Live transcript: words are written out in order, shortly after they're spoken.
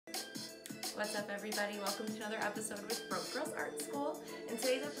What's up, everybody? Welcome to another episode with Broke Girls Art School. In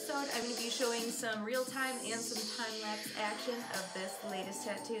today's episode, I'm going to be showing some real-time and some time-lapse action of this latest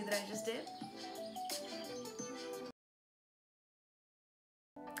tattoo that I just did.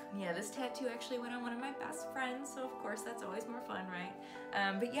 Yeah, this tattoo actually went on one of my best friends, so of course that's always more fun,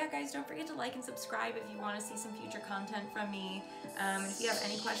 right? But yeah, guys, don't forget to like and subscribe if you want to see some future content from me. And if you have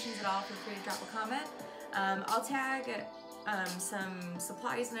any questions at all, feel free to drop a comment. I'll tag some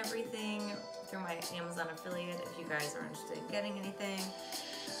supplies and everything through my Amazon affiliate if you guys are interested in getting anything.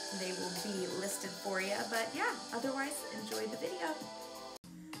 They will be listed for you, but yeah, otherwise enjoy the video.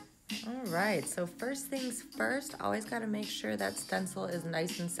 Alright, so first things first, always got to make sure that stencil is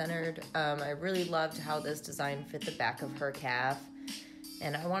nice and centered. I really loved how this design fit the back of her calf,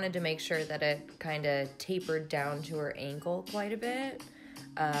 and I wanted to make sure that it kind of tapered down to her ankle quite a bit.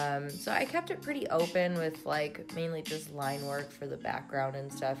 So I kept it pretty open with like mainly just line work for the background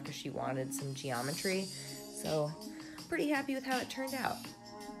and stuff because she wanted some geometry. So I'm pretty happy with how it turned out.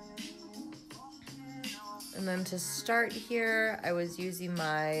 And then to start here, I was using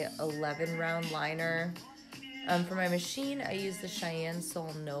my 11 round liner. For my machine, I use the Cheyenne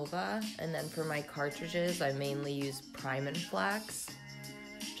Sol Nova, and then for my cartridges, I mainly use Prime and Flax,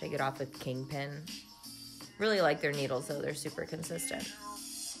 which I get off with Kingpin. Really like their needles though, they're super consistent.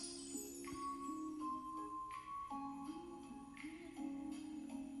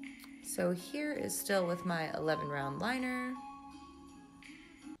 So here is still with my 11 round liner.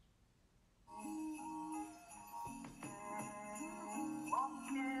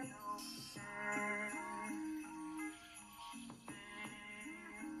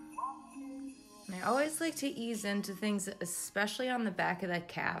 I always like to ease into things, especially on the back of that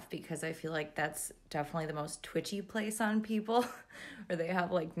calf, because I feel like that's definitely the most twitchy place on people, where they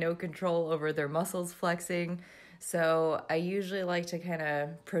have like no control over their muscles flexing. So I usually like to kind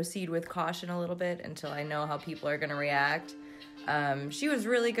of proceed with caution a little bit until I know how people are going to react. She was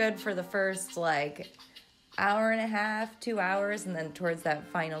really good for the first like hour and a half, 2 hours, and then towards that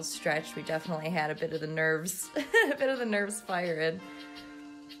final stretch, we definitely had a bit of the nerves, firing.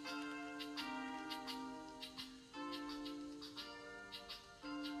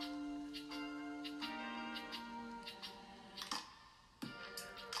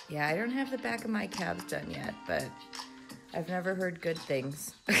 Yeah, I don't have the back of my calves done yet, but I've never heard good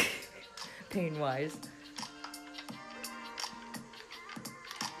things, pain-wise.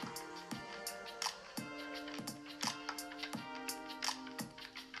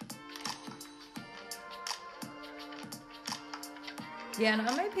 Yeah, and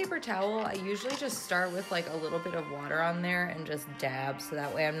on my paper towel, I usually just start with like a little bit of water on there and just dab, so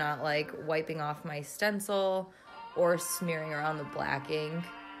that way I'm not like wiping off my stencil or smearing around the black ink.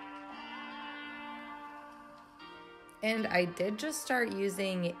 And I did just start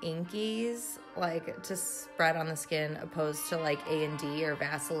using inkies, like, to spread on the skin, opposed to, like, A&D or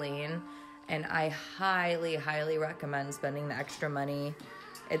Vaseline. And I highly, highly recommend spending the extra money.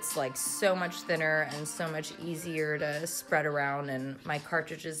 It's, like, so much thinner and so much easier to spread around, and my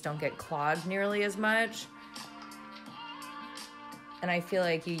cartridges don't get clogged nearly as much. And I feel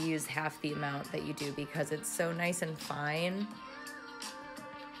like you use half the amount that you do because it's so nice and fine.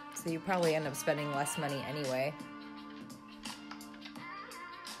 So you probably end up spending less money anyway.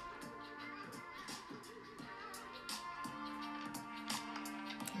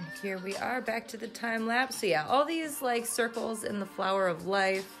 Here we are back to the time lapse. So yeah, all these like circles in the flower of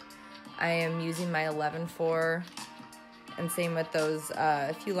life, I am using my 11 for, and same with those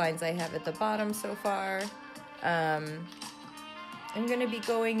few lines I have at the bottom so far. I'm gonna be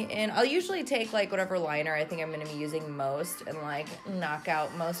going in, I'll usually take like whatever liner I think I'm gonna be using most and like knock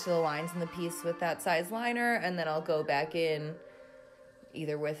out most of the lines in the piece with that size liner, and then I'll go back in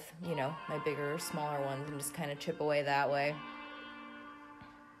either with, you know, my bigger or smaller ones and just kind of chip away that way.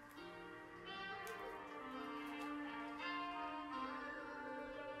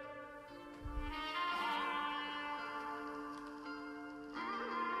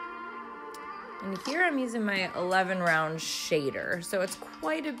 And here I'm using my 11 round shader. So it's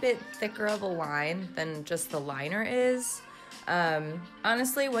quite a bit thicker of a line than just the liner is.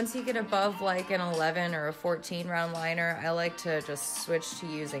 Honestly, once you get above like an 11 or a 14 round liner, I like to just switch to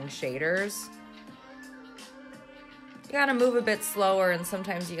using shaders. You gotta move a bit slower, and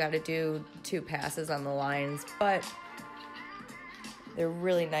sometimes you gotta do 2 passes on the lines, but they're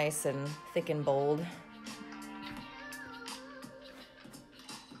really nice and thick and bold.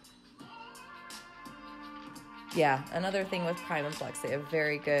 Yeah, another thing with Prime and Flex, they have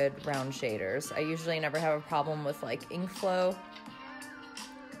very good round shaders. I usually never have a problem with like ink flow.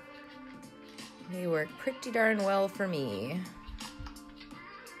 They work pretty darn well for me.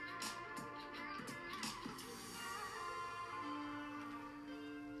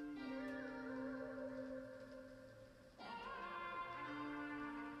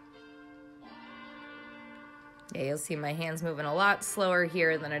 Yeah, you'll see my hands moving a lot slower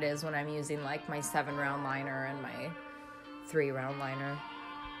here than it is when I'm using like my 7-round liner and my 3-round liner.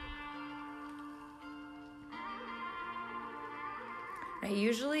 I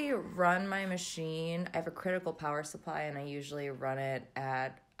usually run my machine, I have a critical power supply, and I usually run it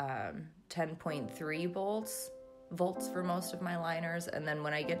at 10.3 volts for most of my liners, and then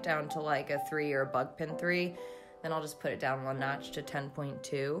when I get down to like a 3 or a bug pin 3, then I'll just put it down one notch to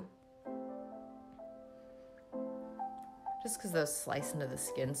 10.2. Just because those slice into the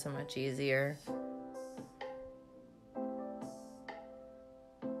skin so much easier.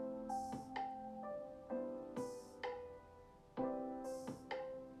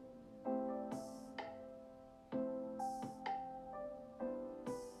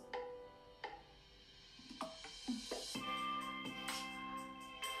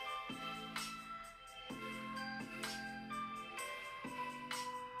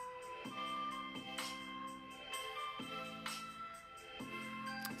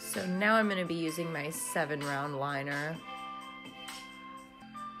 So now I'm going to be using my 7-round liner.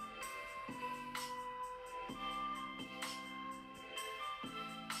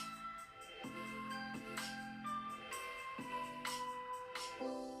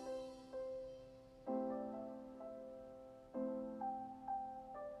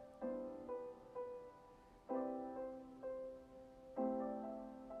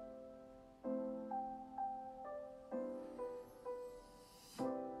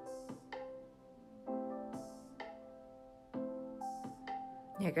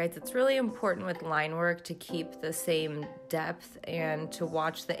 Yeah, guys, it's really important with line work to keep the same depth and to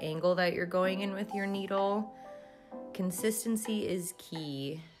watch the angle that you're going in with your needle. Consistency is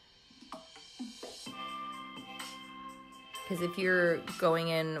key. Because if you're going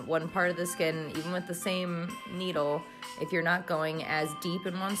in one part of the skin, even with the same needle, if you're not going as deep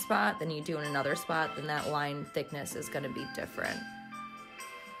in one spot than you do in another spot, then that line thickness is going to be different.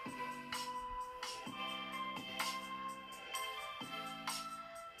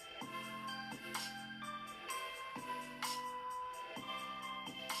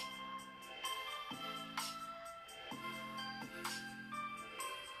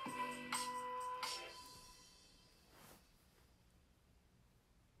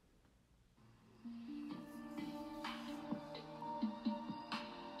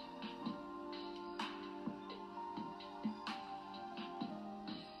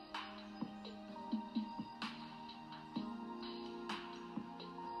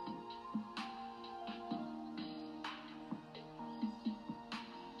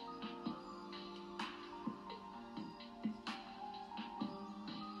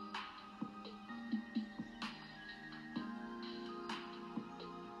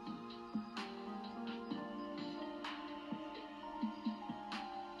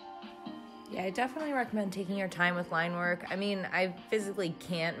 Yeah, I definitely recommend taking your time with line work. I mean, I physically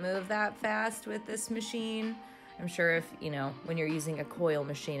can't move that fast with this machine. I'm sure if, you know, when you're using a coil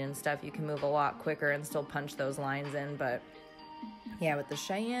machine and stuff, you can move a lot quicker and still punch those lines in. But yeah, with the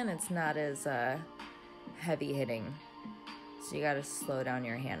Cheyenne, it's not as heavy hitting. So you got to slow down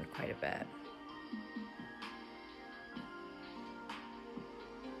your hand quite a bit.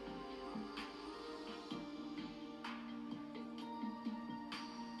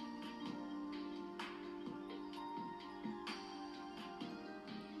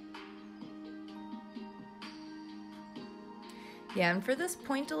 Yeah, and for this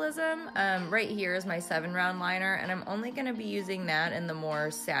pointillism, right here is my 7-round liner, and I'm only going to be using that in the more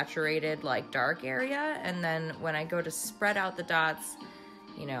saturated, like, dark area, and then when I go to spread out the dots,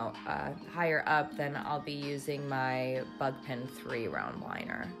 you know, higher up, then I'll be using my bug pin 3-round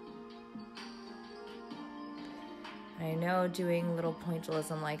liner. I know doing little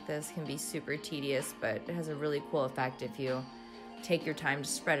pointillism like this can be super tedious, but it has a really cool effect if you take your time to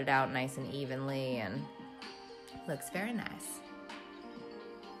spread it out nice and evenly, and it looks very nice.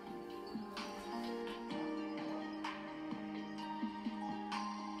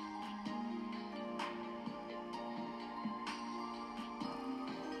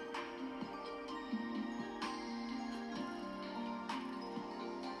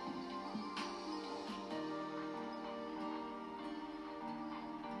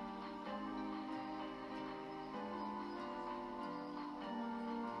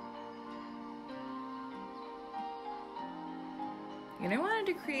 And I wanted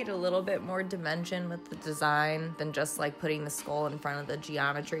to create a little bit more dimension with the design than just like putting the skull in front of the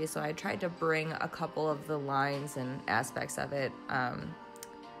geometry. So I tried to bring a couple of the lines and aspects of it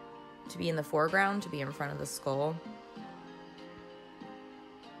to be in the foreground, to be in front of the skull.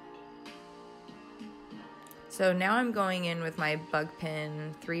 So now I'm going in with my bug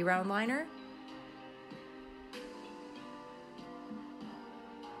pin 3-round liner.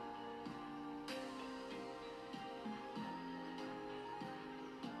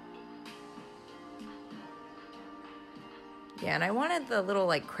 Yeah, and I wanted the little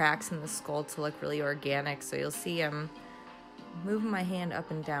like cracks in the skull to look really organic, so you'll see I'm moving my hand up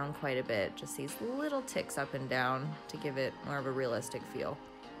and down quite a bit, just these little ticks up and down to give it more of a realistic feel.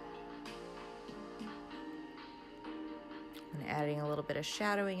 And adding a little bit of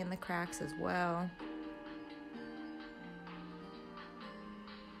shadowing in the cracks as well.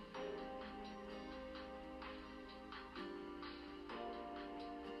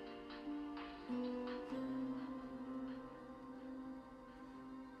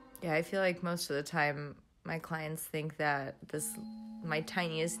 Yeah, I feel like most of the time my clients think that my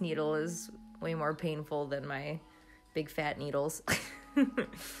tiniest needle is way more painful than my big fat needles.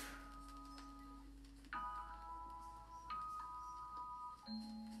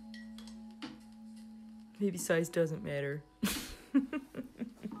 Maybe size doesn't matter.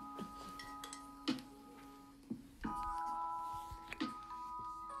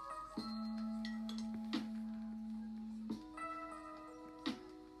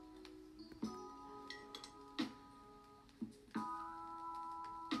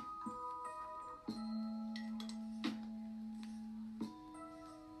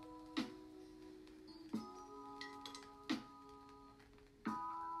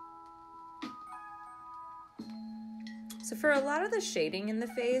 So for a lot of the shading in the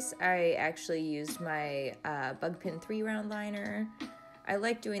face, I actually used my Bug Pin 3-round liner. I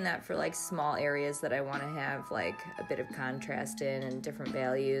like doing that for like small areas that I want to have like a bit of contrast in and different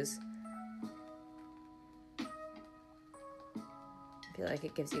values. I feel like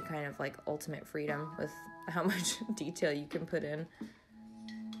it gives you kind of like ultimate freedom with how much detail you can put in.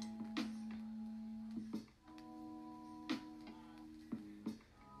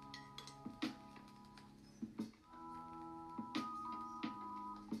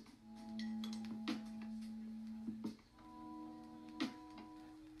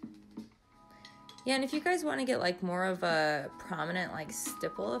 Yeah, and if you guys want to get like more of a prominent like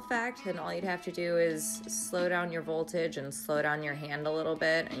stipple effect, then all you'd have to do is slow down your voltage and slow down your hand a little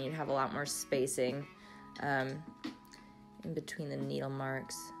bit, and you'd have a lot more spacing in between the needle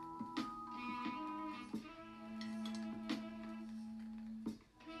marks.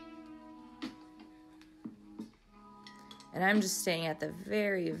 And I'm just staying at the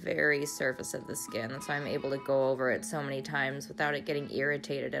very, very surface of the skin, so I'm able to go over it so many times without it getting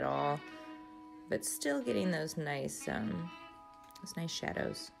irritated at all. But still getting those nice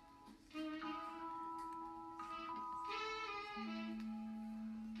shadows. You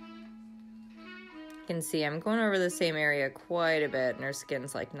can see I'm going over the same area quite a bit, and her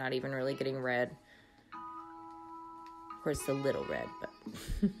skin's like not even really getting red. Of course, a little red, but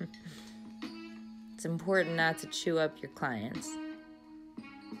it's important not to chew up your clients.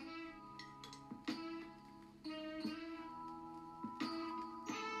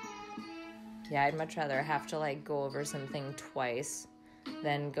 Yeah, I'd much rather have to like go over something twice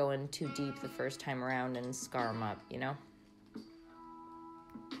than go in too deep the first time around and scar them up, you know?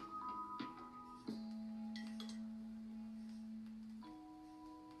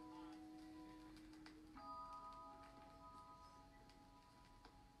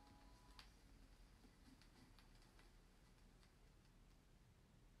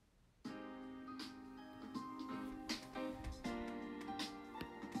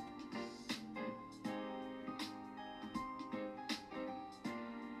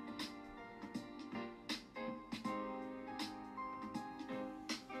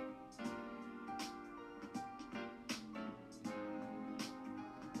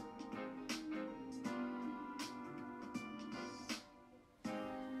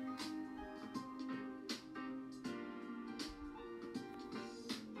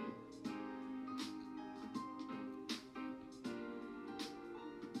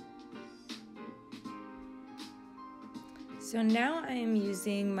 So now I am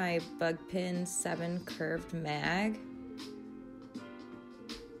using my Bug Pin 7 curved mag.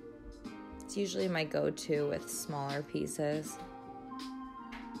 It's usually my go-to with smaller pieces.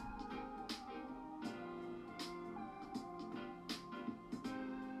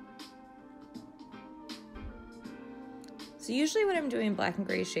 So usually when I'm doing black and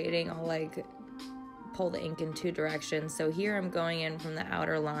gray shading, I'll like pull the ink in two directions. So here I'm going in from the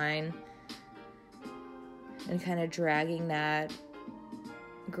outer line and kind of dragging that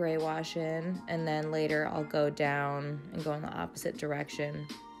gray wash in, and then later I'll go down and go in the opposite direction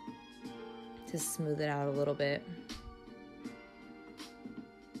to smooth it out a little bit.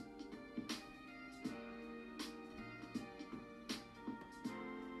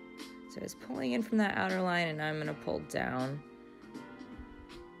 So I was pulling in from that outer line, and now I'm going to pull down.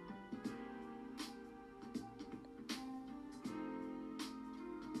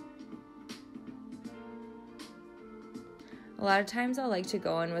 A A lot of times I'll like to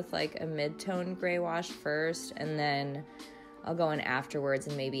go in with like a mid-tone gray wash first, and then I'll go in afterwards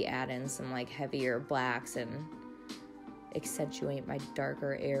and maybe add in some like heavier blacks and accentuate my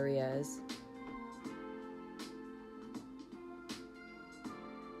darker areas.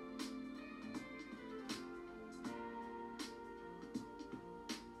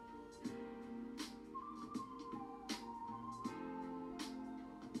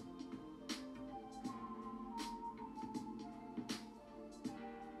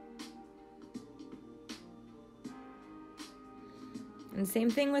 And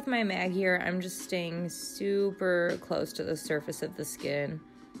same thing with my mag here. I'm just staying super close to the surface of the skin.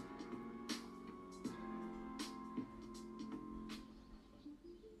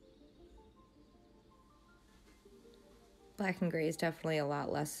 Black and gray is definitely a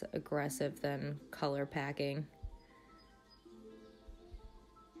lot less aggressive than color packing.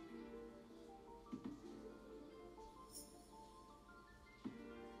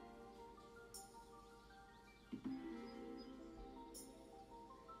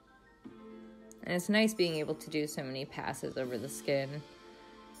 And it's nice being able to do so many passes over the skin.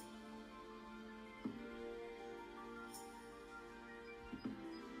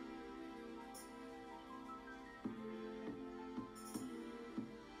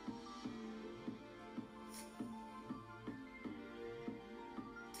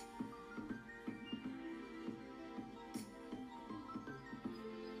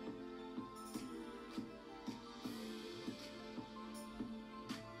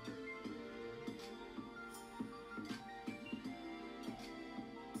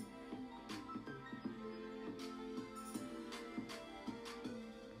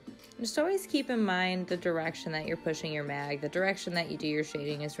 Just always keep in mind the direction that you're pushing your mag. The direction that you do your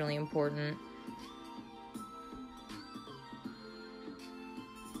shading is really important.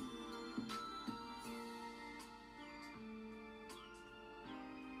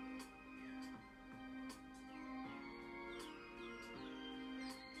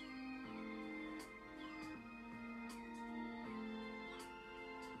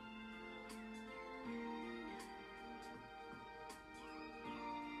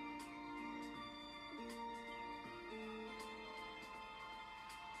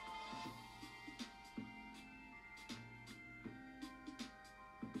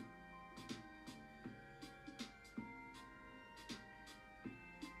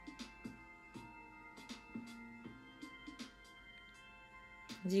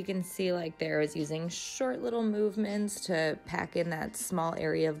 As you can see, like there, I was using short little movements to pack in that small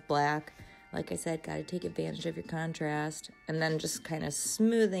area of black. Like I said, got to take advantage of your contrast. And then just kind of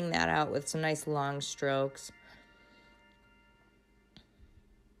smoothing that out with some nice long strokes.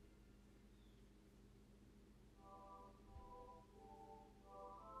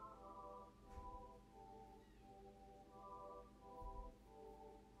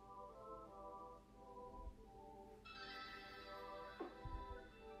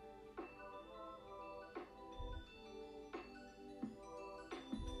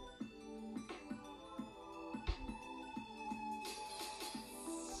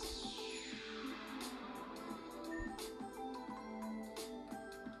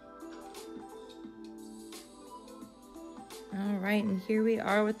 All right, and here we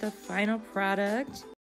are with the final product.